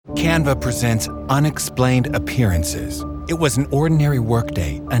Canva presents Unexplained Appearances. It was an ordinary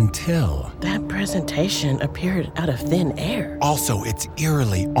workday until... That presentation appeared out of thin air. Also, it's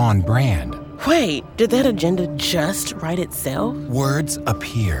eerily on brand. Wait, did that agenda just write itself? Words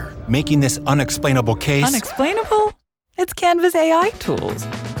appear, making this unexplainable case... Unexplainable? It's Canva's AI tools.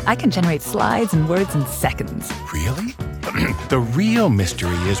 I can generate slides and words in seconds. Really? The real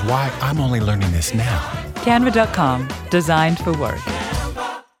mystery is why I'm only learning this now. Canva.com, designed for work.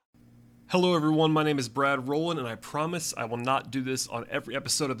 Hello everyone, my name is Brad Rowland, and I promise I will not do this on every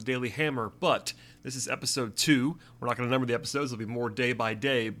episode of the Daily Hammer, but this is episode 2. We're not going to number the episodes, it'll be more day by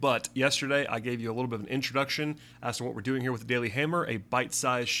day, but yesterday I gave you a little bit of an introduction as to what we're doing here with the Daily Hammer, a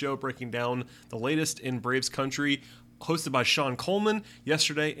bite-sized show breaking down the latest in Braves country, hosted by Sean Coleman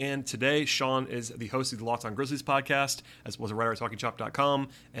yesterday and today. Sean is the host of the Locked On Grizzlies podcast, as well as a writer at TalkingChop.com,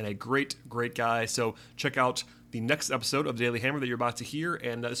 and a great guy. So check out the next episode of the Daily Hammer that you're about to hear,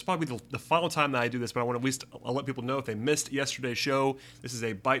 and this is probably the final time that I do this, but I want to at least I'll let people know if they missed yesterday's show. This is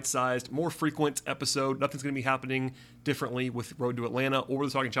a bite-sized, more frequent episode. Nothing's going to be happening differently with Road to Atlanta or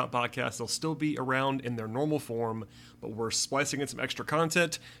the Talking Chop podcast. They'll still be around in their normal form, but we're splicing in some extra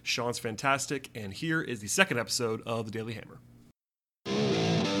content. Sean's fantastic, and here is the second episode of the Daily Hammer.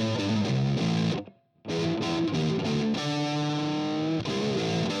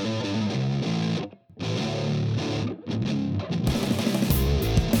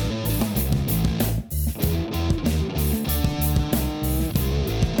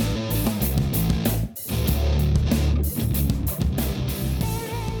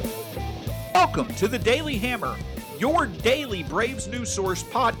 Welcome to the Daily Hammer, your daily Braves news source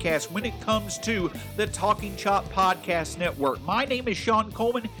podcast when it comes to the Talking Chop Podcast Network. My name is Sean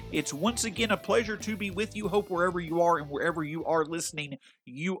Coleman. It's once again a pleasure to be with you. Hope wherever you are and wherever you are listening,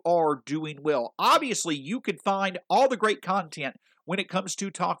 you are doing well. Obviously, you could find all the great content when it comes to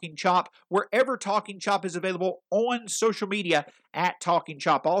Talking Chop, wherever Talking Chop is available on social media at Talking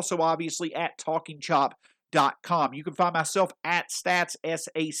Chop. Also, obviously, at TalkingChop.com. You can find myself at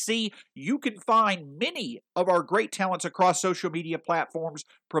StatsSAC. You can find many of our great talents across social media platforms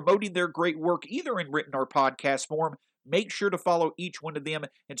promoting their great work, either in written or podcast form. Make sure to follow each one of them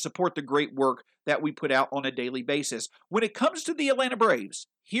and support the great work that we put out on a daily basis. When it comes to the Atlanta Braves,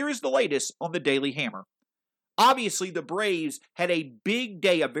 here is the latest on the Daily Hammer. Obviously, the Braves had a big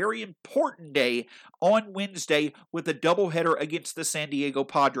day, a very important day on Wednesday with a doubleheader against the San Diego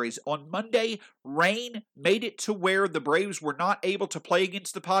Padres. On Monday, rain made it to where the Braves were not able to play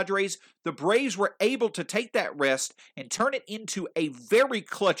against the Padres. The Braves were able to take that rest and turn it into a very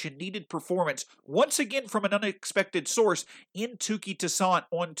clutch and needed performance, once again from an unexpected source, in Touki Toussaint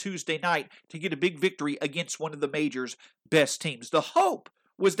on Tuesday night to get a big victory against one of the Major's best teams. The hope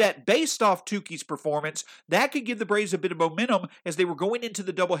was that based off Touki's performance, that could give the Braves a bit of momentum as they were going into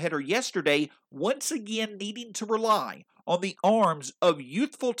the doubleheader yesterday, once again needing to rely on the arms of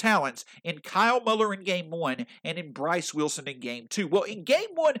youthful talents in Kyle Muller in Game 1 and in Bryce Wilson in Game 2. Well, in Game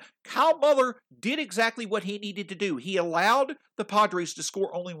 1, Kyle Muller did exactly what he needed to do. He allowed the Padres to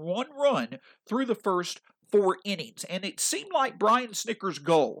score only one run through the first 4 innings, and it seemed like Brian Snitker's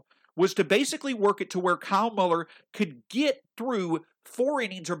goal was to basically work it to where Kyle Muller could get through 4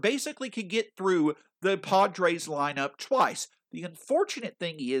 innings, or basically could get through the Padres lineup twice. The unfortunate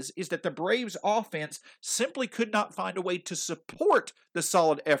thing is that the Braves offense simply could not find a way to support the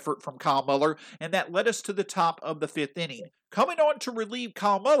solid effort from Kyle Muller, and that led us to the top of the 5th inning. Coming on to relieve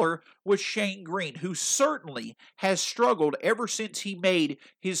Kyle Muller was Shane Greene, who certainly has struggled ever since he made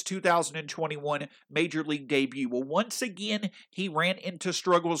his 2021 Major League debut. Well, once again, he ran into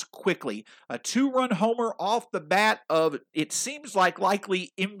struggles quickly. A 2-run homer off the bat of, it seems like,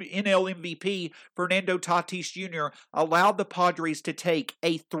 likely NL MVP Fernando Tatis Jr. allowed the Padres to take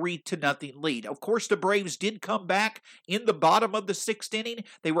a 3-0 lead. Of course, the Braves did come back in the bottom of the 6th inning.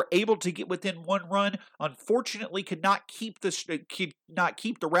 They were able to get within 1 run. Unfortunately, could not keep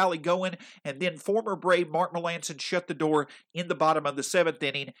the rally going, and then former Brave Mark Melancon shut the door in the bottom of the 7th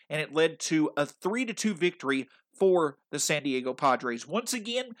inning, and it led to a 3-2 victory for the San Diego Padres. Once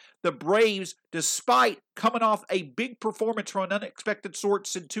again, the Braves, despite coming off a big performance from an unexpected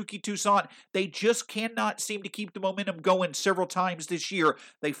source in Touki Toussaint, they just cannot seem to keep the momentum going several times this year.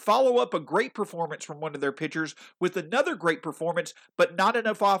 They follow up a great performance from one of their pitchers with another great performance, but not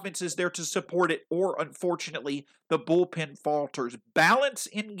enough offense is there to support it, or unfortunately, the bullpen falters. Balance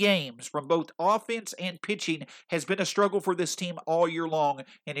in games from both offense and pitching has been a struggle for this team all year long,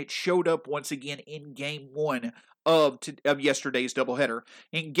 and it showed up once again in Game 1 of yesterday's doubleheader.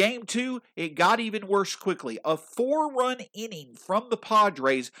 In Game 2, it got even worse quickly. A 4-run inning from the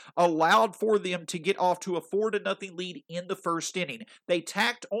Padres allowed for them to get off to a 4-0 lead in the first inning. They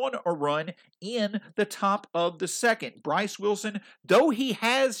tacked on a run in the top of the second. Bryce Wilson, though he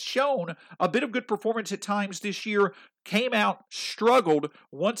has shown a bit of good performance at times this year, came out, struggled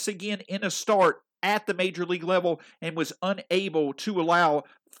once again in a start at the major league level, and was unable to allow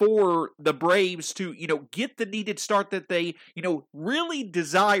for the Braves to, get the needed start that they, really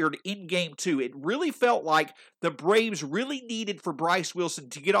desired in Game 2. It really felt like the Braves really needed for Bryce Wilson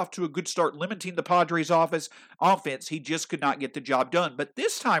to get off to a good start, limiting the Padres' offense. He just could not get the job done. But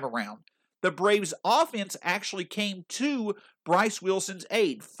this time around, the Braves' offense actually came to Bryce Wilson's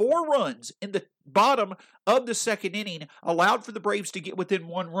aid. 4 runs in the bottom of the second inning allowed for the Braves to get within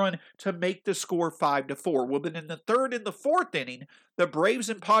 1 run to make the score 5-4. Well, then in the third and the fourth inning, the Braves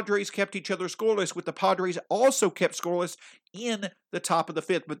and Padres kept each other scoreless, with the Padres also kept scoreless in the top of the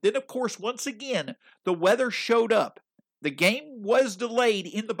fifth. But then, of course, once again, the weather showed up. The game was delayed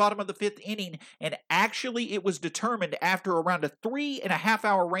in the bottom of the fifth inning, and actually it was determined after around a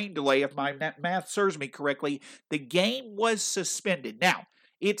 3.5-hour rain delay, if my math serves me correctly. The game was suspended. Now,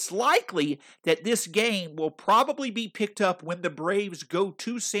 it's likely that this game will probably be picked up when the Braves go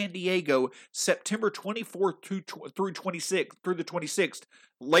to San Diego September 24th through the 26th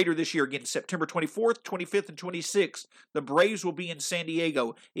later this year. Again, September 24th, 25th, and 26th, the Braves will be in San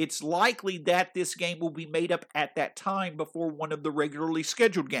Diego. It's likely that this game will be made up at that time before one of the regularly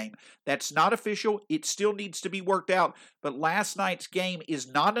scheduled games. That's not official. It still needs to be worked out, but last night's game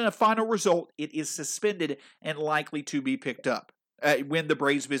is not a final result. It is suspended and likely to be picked up when the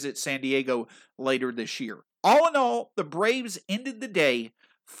Braves visit San Diego later this year. All in all, the Braves ended the day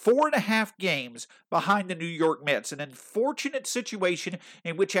 4.5 games behind the New York Mets. An unfortunate situation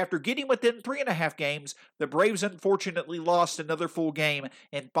in which, after getting within 3.5 games, the Braves unfortunately lost another full game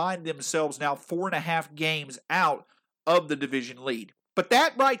and find themselves now 4.5 games out of the division lead. But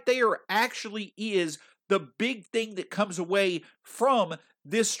that right there actually is the big thing that comes away from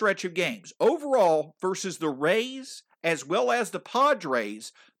this stretch of games. Overall, versus the Rays as well as the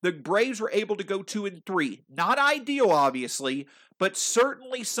Padres, the Braves were able to go 2-3. Not ideal, obviously, but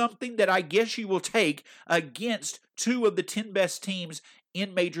certainly something that I guess you will take against 2 of the 10 best teams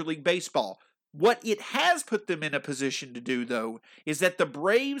in Major League Baseball. What it has put them in a position to do, though, is that the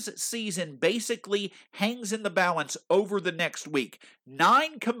Braves' season basically hangs in the balance over the next week.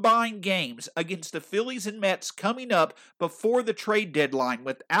 9 combined games against the Phillies and Mets coming up before the trade deadline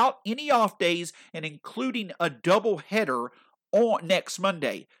without any off days and including a doubleheader on next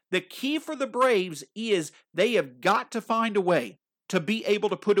Monday. The key for the Braves is they have got to find a way to be able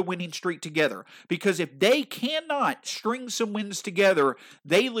to put a winning streak together. Because if they cannot string some wins together,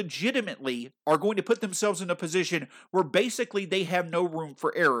 they legitimately are going to put themselves in a position where basically they have no room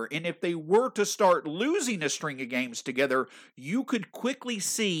for error. And if they were to start losing a string of games together, you could quickly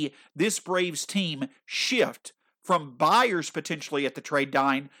see this Braves team shift from buyers potentially at the trade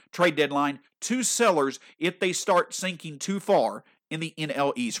deadline to sellers if they start sinking too far in the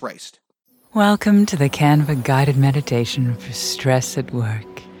NL East race. Welcome to the Canva guided meditation for stress at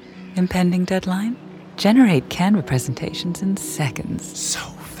work. Impending deadline? Generate Canva presentations in seconds. So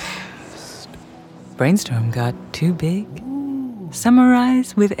fast. Brainstorm got too big?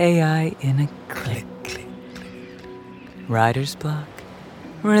 Summarize with AI in a click. Writer's block?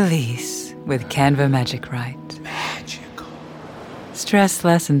 Release with Canva Magic Write. Magical. Stress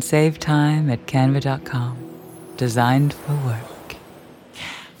less and save time at canva.com. Designed for work.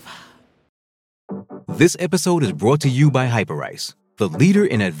 This episode is brought to you by Hyperice, the leader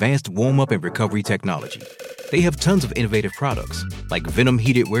in advanced warm-up and recovery technology. They have tons of innovative products, like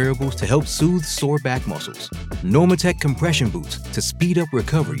Venom-heated wearables to help soothe sore back muscles, Normatec compression boots to speed up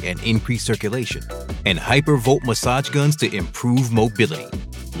recovery and increase circulation, and Hypervolt massage guns to improve mobility.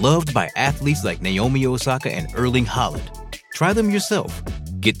 Loved by athletes like Naomi Osaka and Erling Haaland. Try them yourself.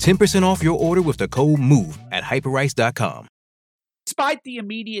 Get 10% off your order with the code MOVE at Hyperice.com. Despite the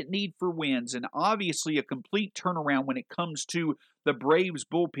immediate need for wins and obviously a complete turnaround when it comes to the Braves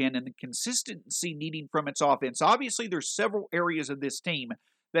bullpen and the consistency needing from its offense, obviously there's several areas of this team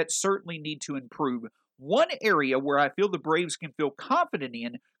that certainly need to improve. One area where I feel the Braves can feel confident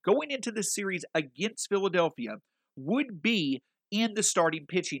in going into this series against Philadelphia would be in the starting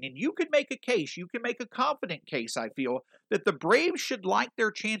pitching. And you could make a case, you can make a confident case, I feel, that the Braves should like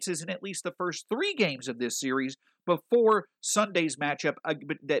their chances in at least the first 3 games of this series before Sunday's matchup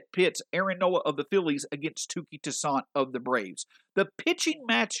that pits Aaron Nola of the Phillies against Touki Toussaint of the Braves. The pitching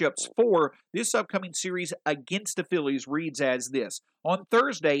matchups for this upcoming series against the Phillies reads as this. On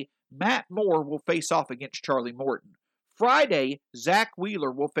Thursday, Matt Moore will face off against Charlie Morton. Friday, Zach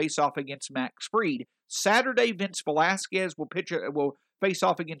Wheeler will face off against Max Fried. Saturday, Vince Velasquez will face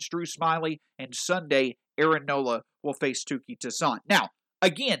off against Drew Smyly. And Sunday, Aaron Nola will face Touki Toussaint. Now,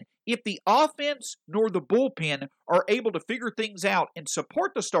 again, if the offense nor the bullpen are able to figure things out and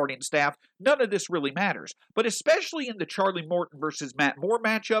support the starting staff, none of this really matters. But especially in the Charlie Morton versus Matt Moore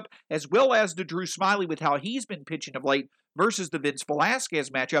matchup, as well as the Drew Smyly with how he's been pitching of late versus the Vince Velasquez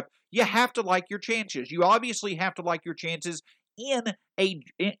matchup, you have to like your chances. You obviously have to like your chances in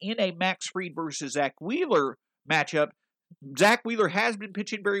a Max Fried versus Zach Wheeler matchup. Zach Wheeler has been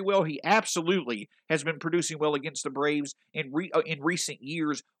pitching very well. He absolutely has been producing well against the Braves in recent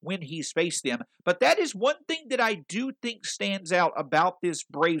years when he's faced them. But that is one thing that I do think stands out about this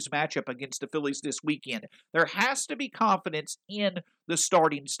Braves matchup against the Phillies this weekend. There has to be confidence in the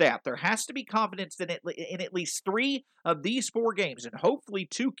starting staff. There has to be confidence that in at least 3 of these 4 games, and hopefully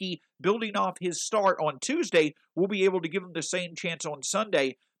Touki, building off his start on Tuesday, will be able to give them the same chance on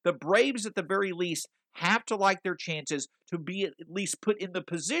Sunday. The Braves, at the very least, have to like their chances to be at least put in the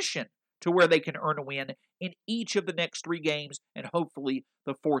position to where they can earn a win in each of the next 3 games, and hopefully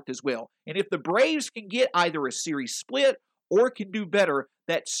the 4th as well. And if the Braves can get either a series split or can do better,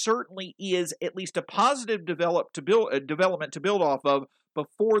 that certainly is at least a positive development to build off of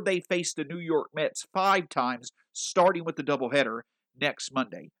before they face the New York Mets 5 times, starting with the doubleheader next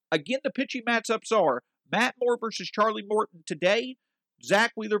Monday. Again, the pitching matchups are Matt Moore versus Charlie Morton today,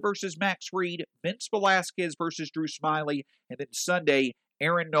 Zach Wheeler versus Max Fried, Vince Velasquez versus Drew Smyly, and then Sunday,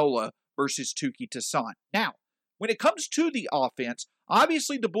 Aaron Nola versus Touki Toussaint. Now, when it comes to the offense,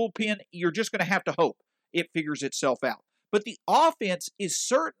 obviously the bullpen, you're just going to have to hope it figures itself out. But the offense is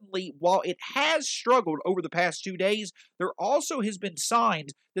certainly, while it has struggled over the past 2 days, there also has been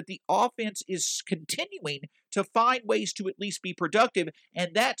signs that the offense is continuing to find ways to at least be productive,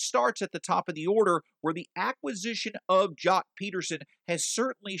 and that starts at the top of the order, where the acquisition of Joc Pederson has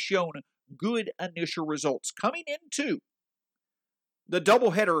certainly shown good initial results. Coming into the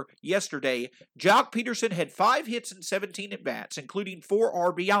doubleheader yesterday, Joc Pederson had 5 hits and 17 at-bats, including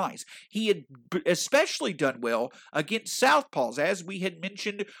 4 RBIs. He had especially done well against Southpaws, as we had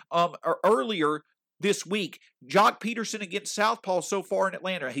mentioned earlier this week. Joc Pederson against Southpaw so far in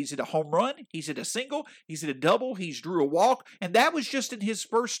Atlanta. He's hit a home run, he's hit a single, he's hit a double, he's drew a walk, and that was just in his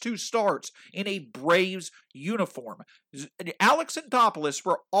first 2 starts in a Braves uniform. Alex Anthopoulos,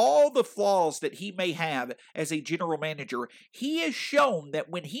 for all the flaws that he may have as a general manager, he has shown that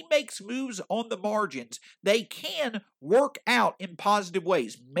when he makes moves on the margins, they can work out in positive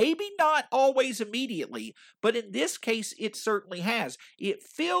ways. Maybe not always immediately, but in this case, it certainly has. It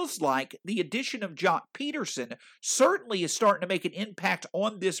feels like the addition of Joc Pederson certainly is starting to make an impact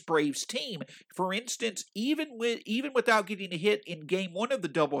on this Braves team. For instance, even without getting a hit in Game 1 of the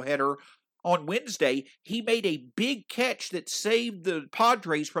doubleheader on Wednesday, he made a big catch that saved the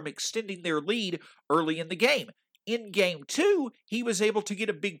Padres from extending their lead early in the game. In Game 2, he was able to get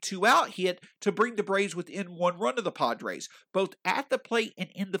a big 2-out hit to bring the Braves within 1 run of the Padres. Both at the plate and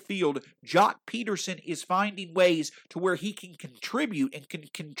in the field, Joc Pederson is finding ways to where he can contribute, and can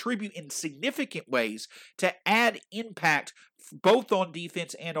contribute in significant ways to add impact both on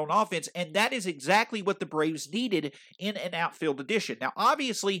defense and on offense, and that is exactly what the Braves needed in an outfield addition. Now,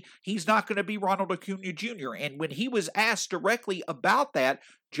 obviously, he's not going to be Ronald Acuna Jr., and when he was asked directly about that,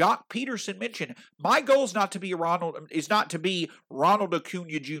 Joc Pederson mentioned, my goal is not to be Ronald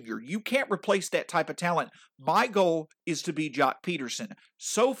Acuna Jr. You can't replace that type of talent. My goal is to be Joc Pederson.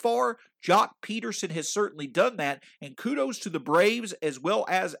 So far, Joc Pederson has certainly done that, and kudos to the Braves as well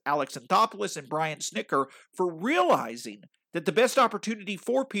as Alex Anthopoulos and Brian Snitker for realizing that the best opportunity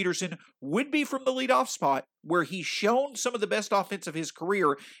for Pederson would be from the leadoff spot, where he's shown some of the best offense of his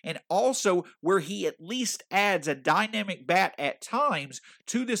career, and also where he at least adds a dynamic bat at times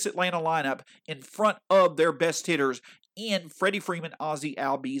to this Atlanta lineup in front of their best hitters in Freddie Freeman, Ozzie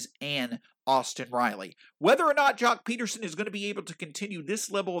Albies, and Austin Riley. Whether or not Joc Pederson is going to be able to continue this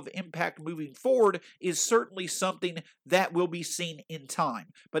level of impact moving forward is certainly something that will be seen in time.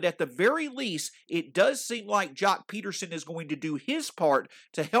 But at the very least, it does seem like Joc Pederson is going to do his part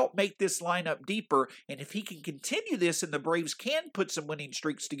to help make this lineup deeper, and if he can continue this and the Braves can put some winning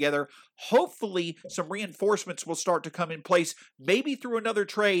streaks together, hopefully some reinforcements will start to come in place, maybe through another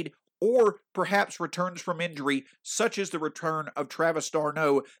trade, or perhaps returns from injury, such as the return of Travis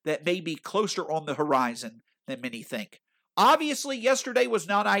d'Arnaud, that may be closer on the horizon than many think. Obviously, yesterday was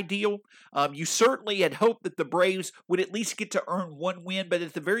not ideal. You certainly had hoped that the Braves would at least get to earn one win, but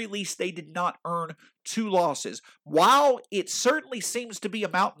at the very least, they did not earn 2 losses. While it certainly seems to be a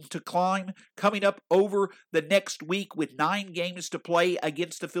mountain to climb coming up over the next week with 9 games to play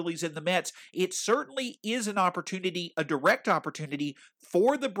against the Phillies and the Mets, it certainly is an opportunity, a direct opportunity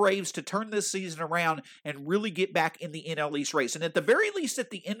for the Braves to turn this season around and really get back in the NL East race. And at the very least,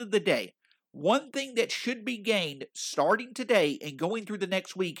 at the end of the day, one thing that should be gained starting today and going through the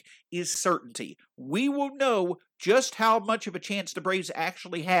next week is certainty. We will know just how much of a chance the Braves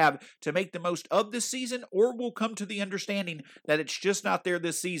actually have to make the most of this season, or we'll come to the understanding that it's just not there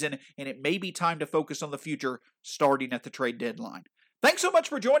this season and it may be time to focus on the future starting at the trade deadline. Thanks so much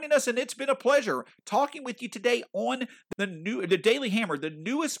for joining us, and it's been a pleasure talking with you today on the Daily Hammer, the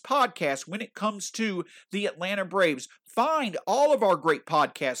newest podcast when it comes to the Atlanta Braves. Find all of our great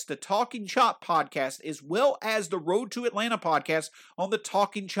podcasts, the Talking Chop podcast, as well as the Road to Atlanta podcast on the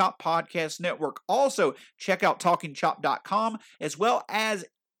Talking Chop Podcast Network. Also, check out TalkingChop.com, as well as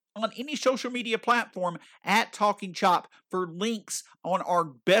on any social media platform at Talking Chop for links on our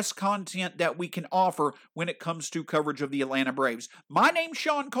best content that we can offer when it comes to coverage of the Atlanta Braves. My name's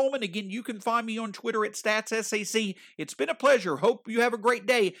Sean Coleman. Again, you can find me on Twitter at StatsSAC. It's been a pleasure. Hope you have a great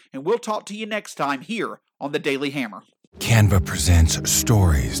day, and we'll talk to you next time here on the Daily Hammer. Canva presents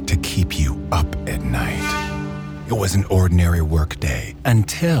stories to keep you up at night. It was an ordinary workday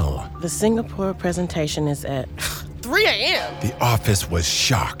until The Singapore presentation is at 3 a.m. the office was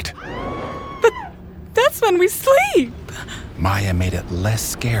shocked. But that's when we sleep. Maya made it less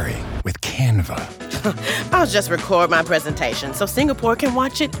scary with Canva. I'll just record my presentation so Singapore can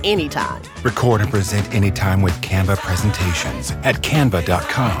watch it anytime. Record and present anytime with Canva presentations at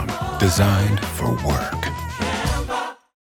canva.com. Designed for work.